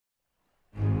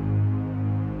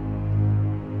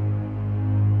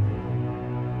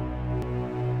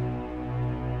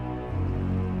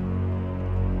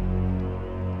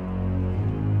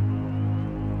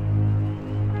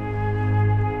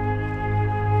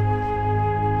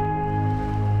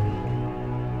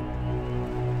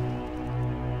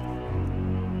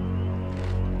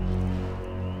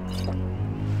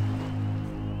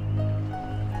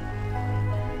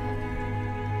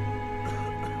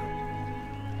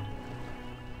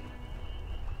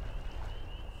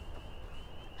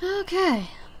Okay.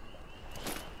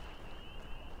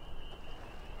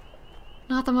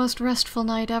 Not the most restful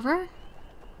night ever.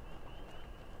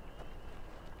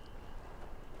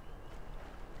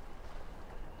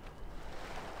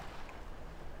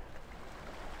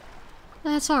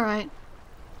 That's alright.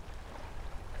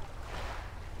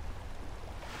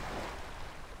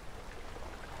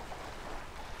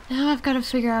 Now I've got to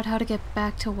figure out how to get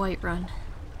back to Whiterun.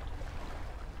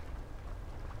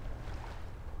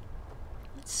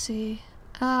 Let's see.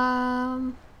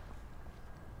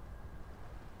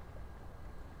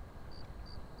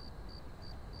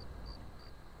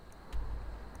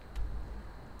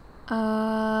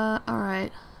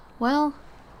 Alright. Well,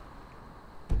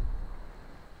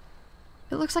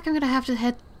 it looks like I'm gonna have to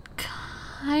head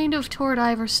kind of toward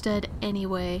Iverstead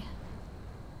anyway.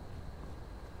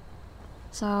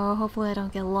 So hopefully I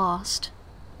don't get lost.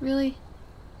 Really?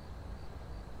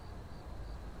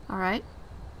 Alright.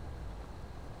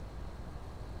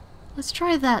 Let's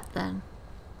try that then.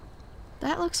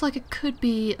 That looks like it could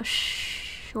be a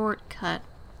shortcut.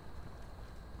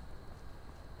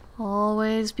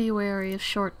 Always be wary of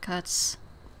shortcuts.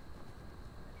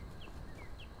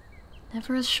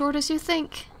 Never as short as you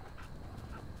think.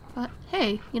 But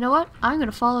hey, you know what? I'm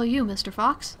gonna follow you, Mr.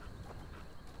 Fox.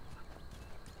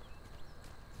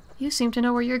 You seem to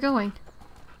know where you're going.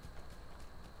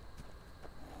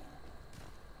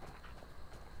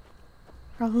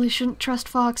 Probably shouldn't trust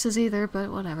foxes either,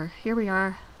 but whatever. Here we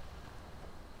are.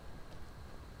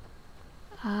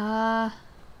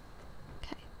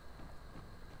 Okay.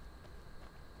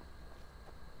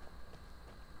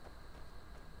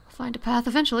 I'll find a path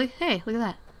eventually. Hey, look at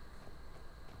that.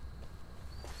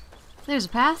 There's a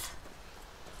path.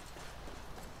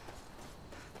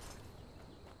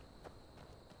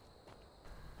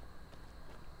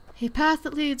 A path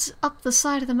that leads up the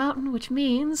side of the mountain, which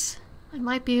means I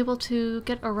might be able to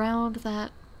get around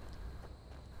that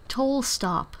toll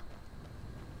stop.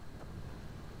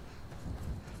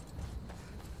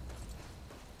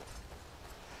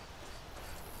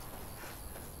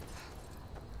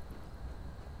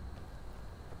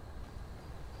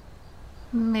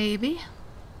 Maybe.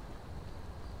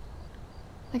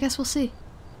 I guess we'll see.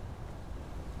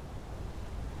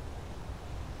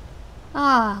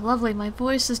 Ah, lovely. My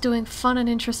voice is doing fun and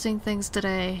interesting things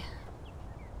today.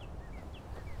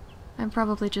 I'm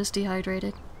probably just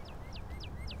dehydrated.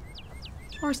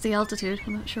 Or it's the altitude,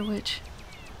 I'm not sure which.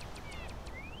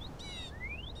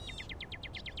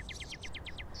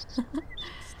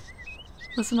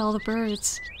 Listen to all the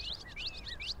birds.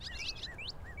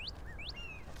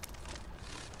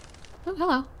 Oh,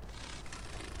 hello.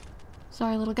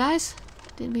 Sorry, little guys.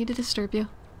 Didn't mean to disturb you.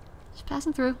 Just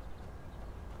passing through.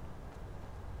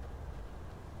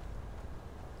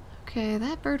 Okay,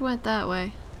 that bird went that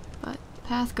way, but the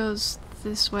path goes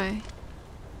this way.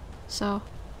 So,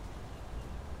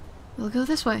 we'll go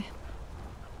this way.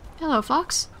 Hello,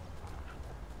 fox.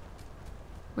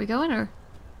 We going or?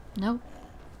 Nope.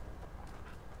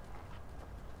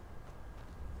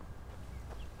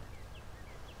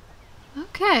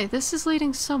 Okay, this is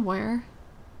leading somewhere.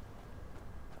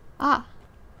 Ah.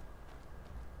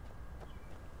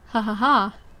 Ha ha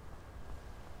ha.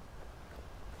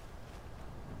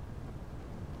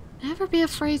 Never be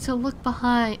afraid to look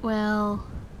behind. Well,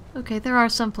 okay, there are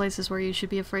some places where you should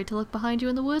be afraid to look behind you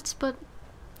in the woods, but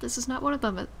this is not one of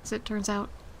them, as it turns out.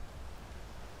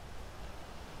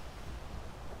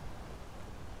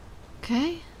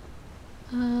 Okay.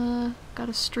 Got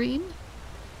a stream.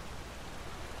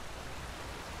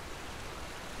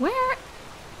 Where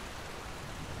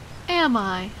am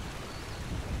I?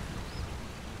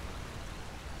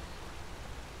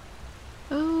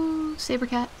 Oh, saber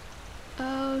cat.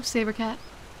 Oh, saber cat.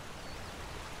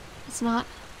 It's not.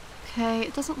 Okay,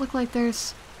 it doesn't look like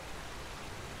there's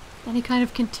any kind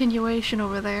of continuation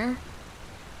over there.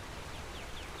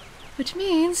 Which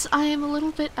means I am a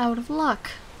little bit out of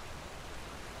luck.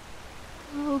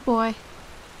 Oh boy.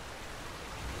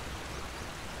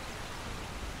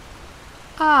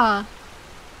 Ah.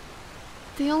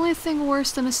 The only thing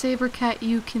worse than a saber cat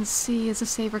you can see is a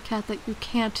saber cat that you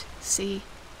can't see.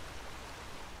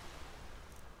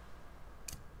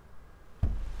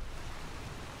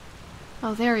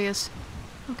 Oh, there he is.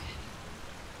 Okay.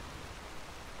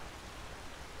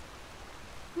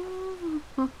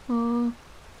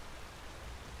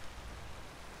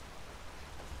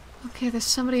 Okay, there's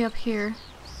somebody up here.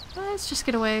 Let's just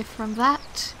get away from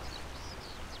that.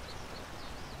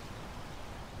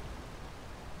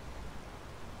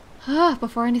 Ah,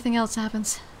 before anything else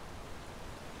happens.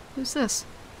 Who's this?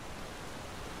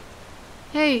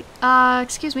 Hey,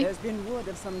 excuse me. There's been word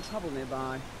of some trouble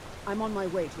nearby. I'm on my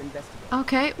way to investigate.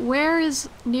 Okay, where is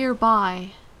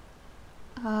nearby?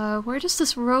 Where does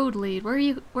this road lead? Where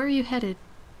are you headed?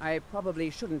 I probably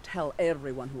shouldn't tell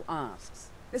everyone who asks.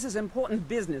 This is important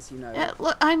business, you know.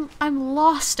 Look, I'm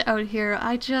lost out here.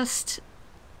 I just...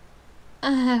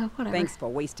 whatever. Thanks for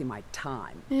wasting my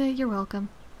time. Yeah, you're welcome.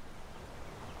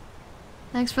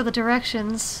 Thanks for the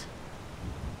directions.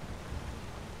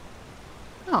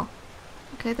 Oh.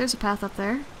 Okay, there's a path up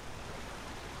there.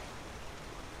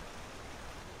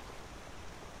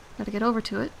 Gotta get over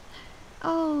to it.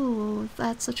 Oh,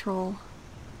 that's a troll.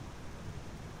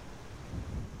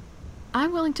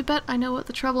 I'm willing to bet I know what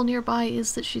the trouble nearby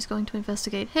is that she's going to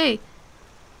investigate. Hey!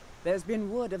 There's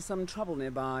been word of some trouble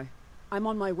nearby. I'm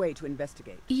on my way to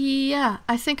investigate. Yeah,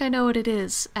 I think I know what it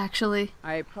is, actually.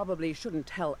 I probably shouldn't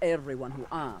tell everyone who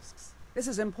asks. This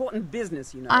is important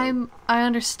business, you know. I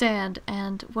understand,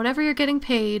 and whatever you're getting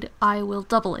paid, I will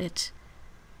double it.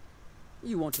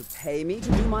 You want to pay me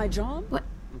to do my job? What?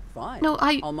 Fine. No,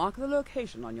 I'll mark the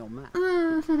location on your map.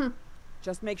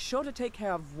 Just make sure to take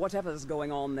care of whatever's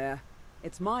going on there.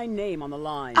 It's my name on the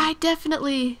line. I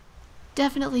definitely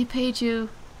paid you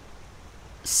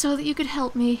so that you could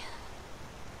help me.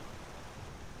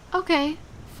 Okay,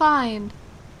 fine.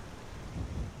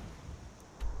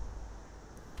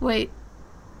 Wait.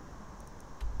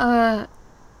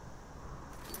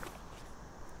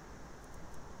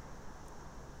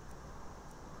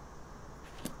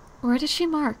 Where did she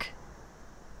mark?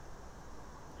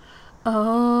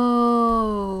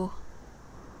 Oh.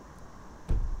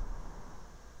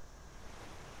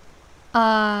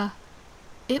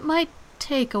 It might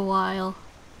take a while.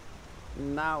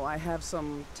 Now I have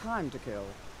some time to kill.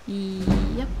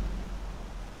 Yep.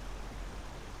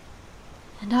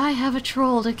 And I have a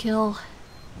troll to kill.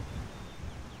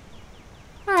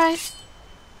 Alright.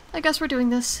 I guess we're doing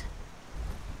this.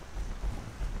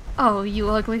 Oh, you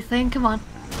ugly thing, come on.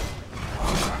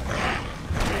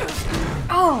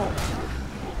 Oh!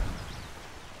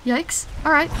 Yikes.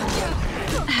 Alright.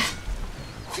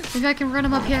 Maybe I can run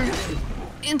him up here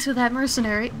into that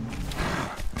mercenary.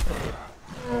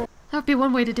 That would be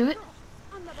one way to do it.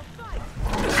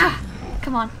 Ah!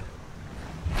 Come on.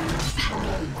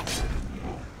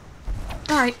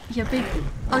 Alright, you big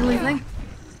ugly thing.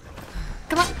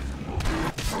 Come on.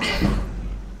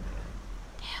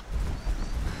 Damn.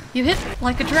 You hit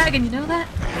like a dragon, you know that?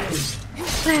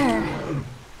 There.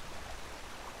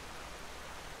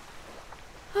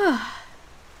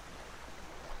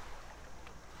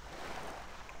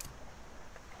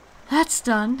 That's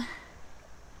done.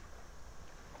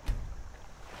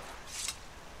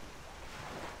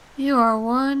 You are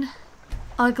one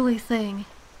ugly thing.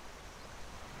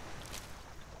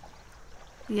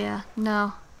 Yeah,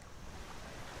 no.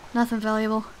 Nothing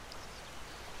valuable.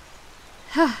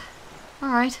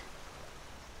 Alright.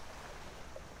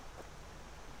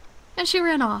 And she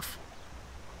ran off.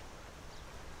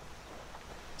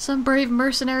 Some brave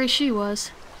mercenary she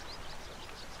was.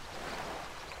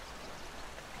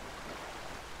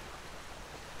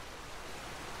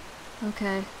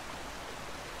 Okay.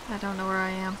 I don't know where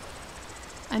I am.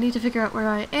 I need to figure out where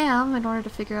I am in order to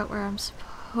figure out where I'm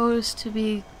supposed to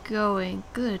be going.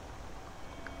 Good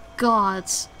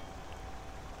gods.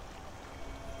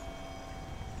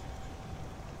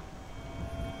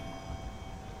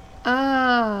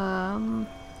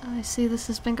 I see this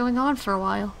has been going on for a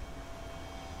while.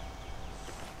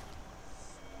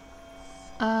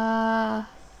 I'm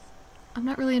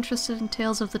not really interested in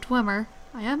Tales of the Dwemer.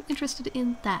 I am interested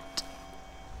in that.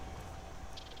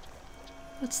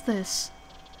 What's this?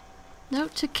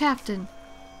 Note to Captain.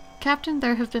 Captain,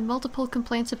 there have been multiple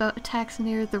complaints about attacks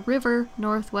near the river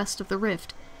northwest of the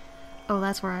rift. Oh,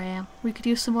 that's where I am. We could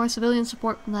use some more civilian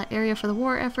support from that area for the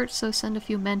war effort, so send a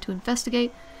few men to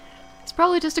investigate. It's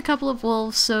probably just a couple of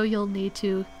wolves, so you'll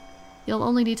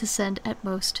only need to send at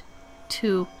most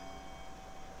 2.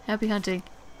 Happy hunting.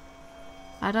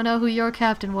 I don't know who your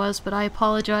captain was, but I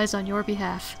apologize on your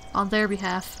behalf. On their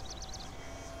behalf.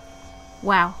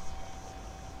 Wow.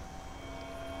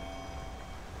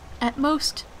 At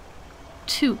most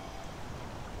 2.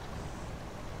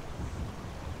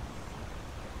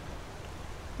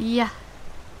 Yeah.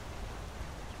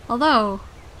 Although,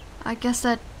 I guess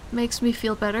that makes me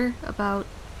feel better about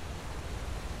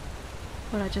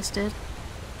what I just did.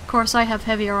 Of course, I have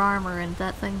heavier armor, and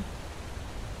that thing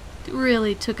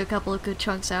really took a couple of good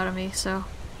chunks out of me, so...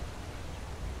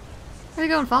 Where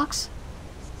you going, Fox?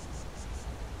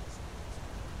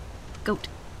 Goat.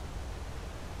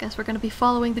 Guess we're gonna be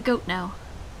following the goat now.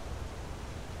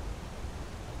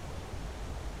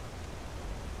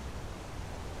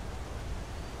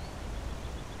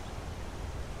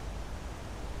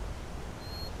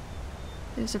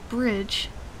 There's a bridge.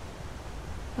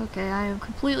 Okay, I am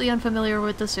completely unfamiliar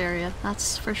with this area,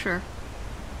 that's for sure.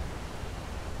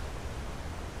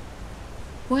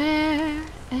 Where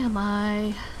am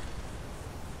I?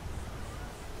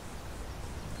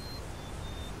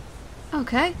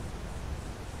 Okay.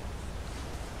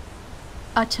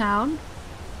 A town?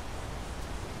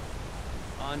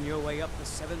 On your way up the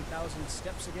 7,000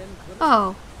 steps again, Clement?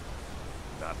 Oh.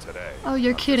 Not today. Oh,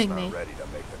 you're I'm kidding just me. not ready to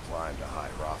make the climb to High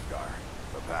Hrothgar.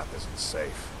 The path isn't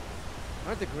safe.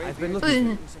 Aren't the I've been Greybeards looking.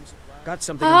 making some supplies? Got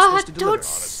something I'm supposed to deliver.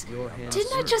 Don't Your hands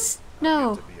Didn't I served. just...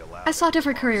 No. To be allowed I saw a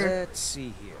different to courier. Let's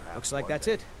see here. Looks like that's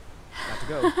it. Got to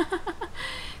go.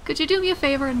 Could you do me a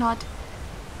favor and not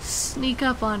sneak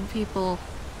up on people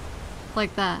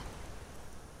like that?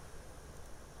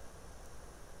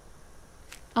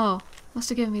 Oh, must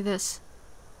have given me this.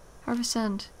 Harvest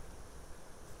End.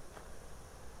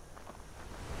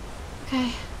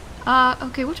 Okay.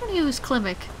 Okay, which one of you is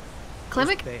Klimek?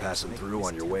 Klimek? Passing through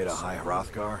on your way to High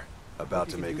Hrothgar? About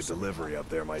to make a delivery up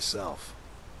there myself.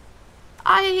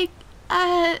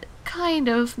 Kind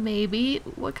of, maybe.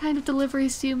 What kind of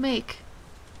deliveries do you make?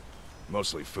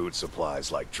 Mostly food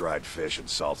supplies like dried fish and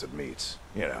salted meats.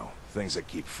 You know, things that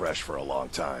keep fresh for a long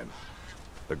time.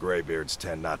 The Greybeards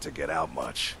tend not to get out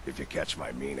much, if you catch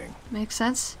my meaning. Makes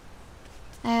sense.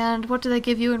 And what do they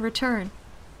give you in return?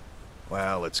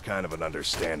 Well, it's kind of an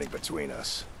understanding between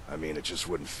us. I mean, it just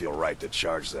wouldn't feel right to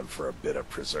charge them for a bit of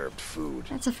preserved food.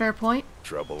 That's a fair point.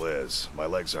 Trouble is, my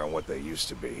legs aren't what they used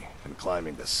to be, and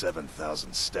climbing the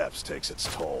 7,000 steps takes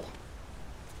its toll.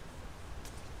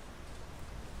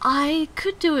 I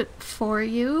could do it for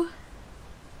you.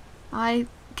 I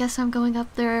guess I'm going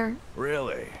up there.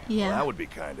 Really? Yeah. Well, that would be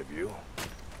kind of you.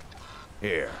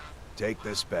 Here, take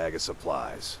this bag of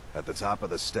supplies. At the top of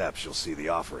the steps, you'll see the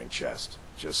offering chest.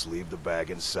 Just leave the bag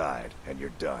inside, and you're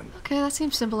done. Okay, that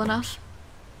seems simple enough.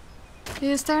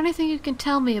 Is there anything you can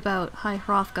tell me about High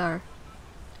Hrothgar?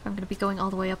 I'm gonna be going all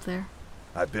the way up there.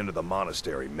 I've been to the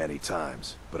monastery many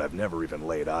times, but I've never even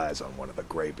laid eyes on one of the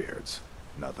Greybeards.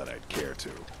 Not that I'd care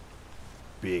to.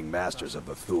 Being masters of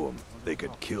the Thuum, they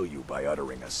could kill you by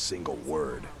uttering a single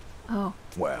word. Oh.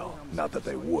 Well, not that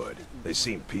they would. They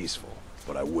seem peaceful,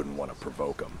 but I wouldn't want to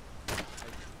provoke them.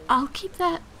 I'll keep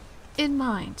that in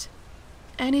mind.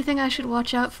 Anything I should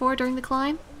watch out for during the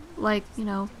climb? Like, you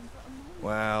know...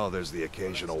 Well, there's the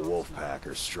occasional wolf pack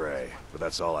or stray, but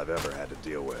that's all I've ever had to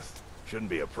deal with. Shouldn't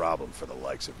be a problem for the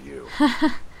likes of you.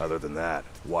 Other than that,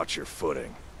 watch your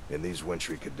footing. In these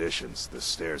wintry conditions, the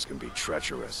stairs can be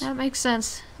treacherous. That makes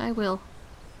sense. I will.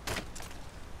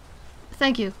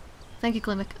 Thank you. Thank you,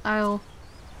 Klimek. I'll...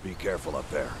 Be careful up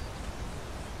there.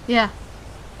 Yeah.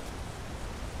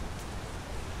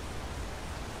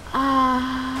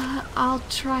 I'll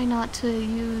try not to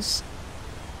use...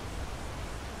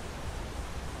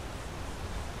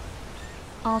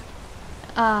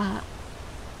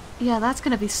 Yeah, that's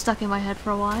gonna be stuck in my head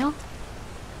for a while.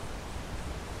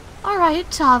 Alright,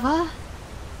 Tava.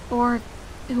 Or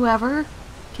whoever.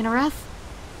 Kinnereth.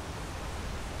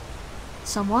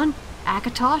 Someone.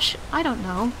 Akatosh? I don't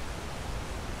know.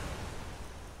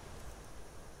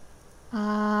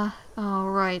 Oh,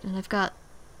 right, and I've got...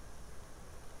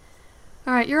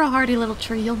 Alright, you're a hardy little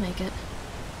tree, you'll make it.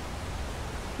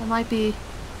 There might be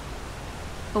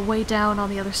a way down on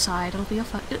the other side.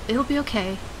 It'll be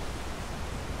okay.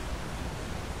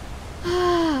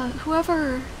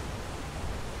 Whoever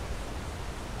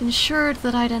ensured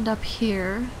that I'd end up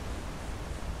here.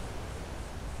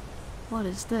 What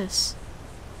is this?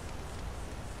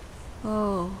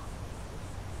 Oh.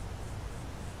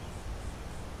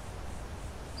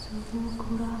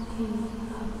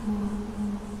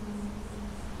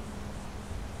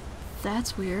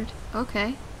 That's weird.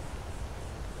 Okay.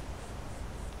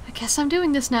 I guess I'm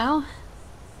doing this now.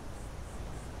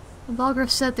 When Balgruuf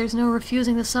said there's no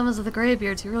refusing the summons of the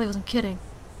Greybeards, he really wasn't kidding.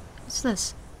 What's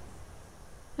this?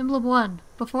 Emblem 1.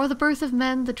 Before the birth of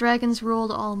men, the dragons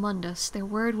ruled all Mundus. Their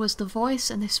word was the voice,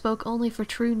 and they spoke only for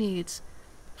true needs.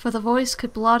 For the voice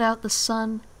could blot out the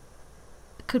sun,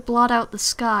 could blot out the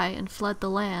sky, and fled the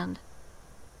land.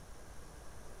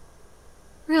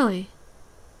 Really?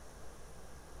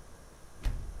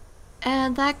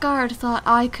 And that guard thought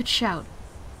I could shout.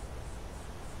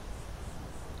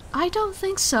 I don't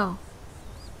think so.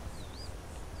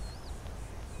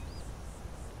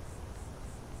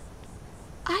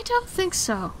 I don't think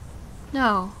so.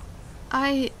 No.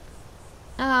 I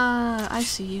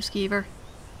see you, Skeever.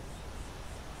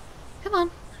 Come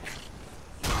on.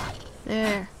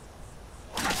 There.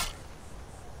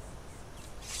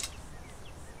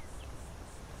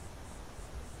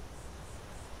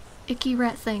 Icky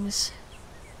rat things.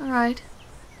 Alright.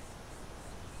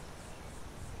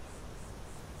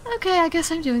 Okay, I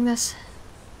guess I'm doing this.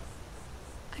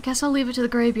 I guess I'll leave it to the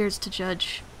Greybeards to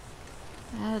judge.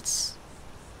 That's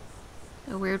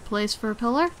a weird place for a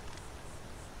pillar.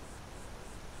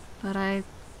 But I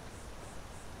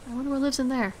wonder what lives in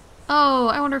there. Oh,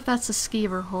 I wonder if that's a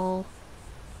skeever hole.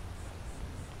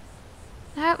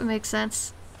 That would make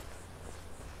sense.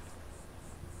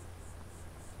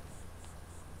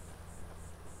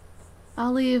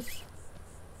 I'll leave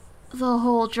the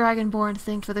whole Dragonborn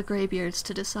thing for the Greybeards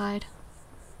to decide.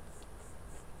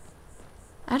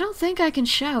 I don't think I can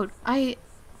shout. I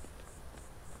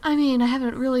mean, I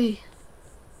haven't really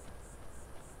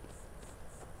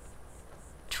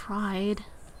tried.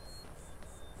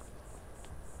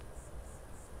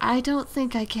 I don't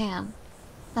think I can.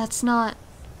 That's not...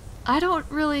 I don't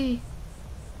really...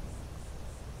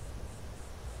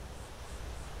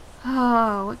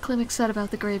 Oh, what Klimek said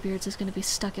about the Greybeards is going to be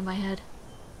stuck in my head.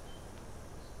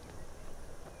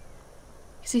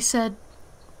 Because he said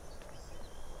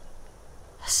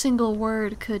a single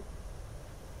word could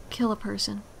kill a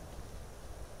person.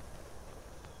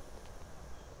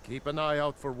 Keep an eye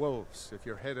out for wolves if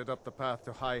you're headed up the path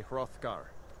to High Hrothgar.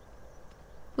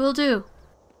 Will do.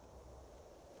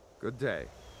 Good day.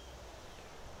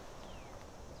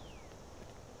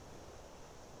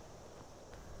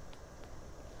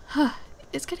 Huh.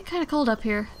 It's getting kind of cold up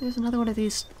here. There's another one of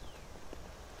these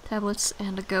tablets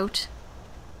and a goat.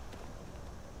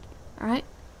 Alright.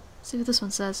 See what this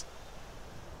one says.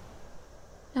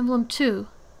 Emblem 2.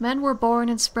 Men were born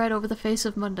and spread over the face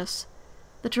of Mundus.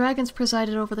 The dragons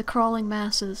presided over the crawling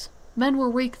masses. Men were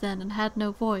weak then and had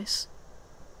no voice.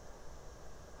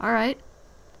 Alright.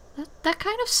 That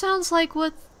kind of sounds like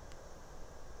what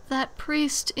that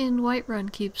priest in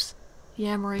Whiterun keeps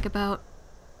yammering about.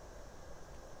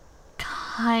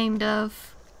 Kind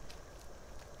of.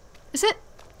 Is it?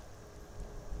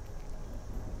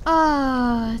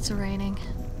 It's raining.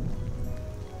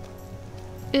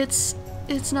 It's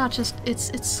not just,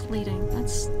 it's sleeting.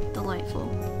 That's delightful.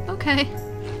 Okay.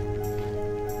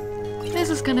 This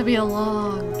is gonna be a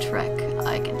long trek,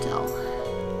 I can tell.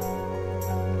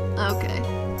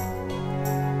 Okay.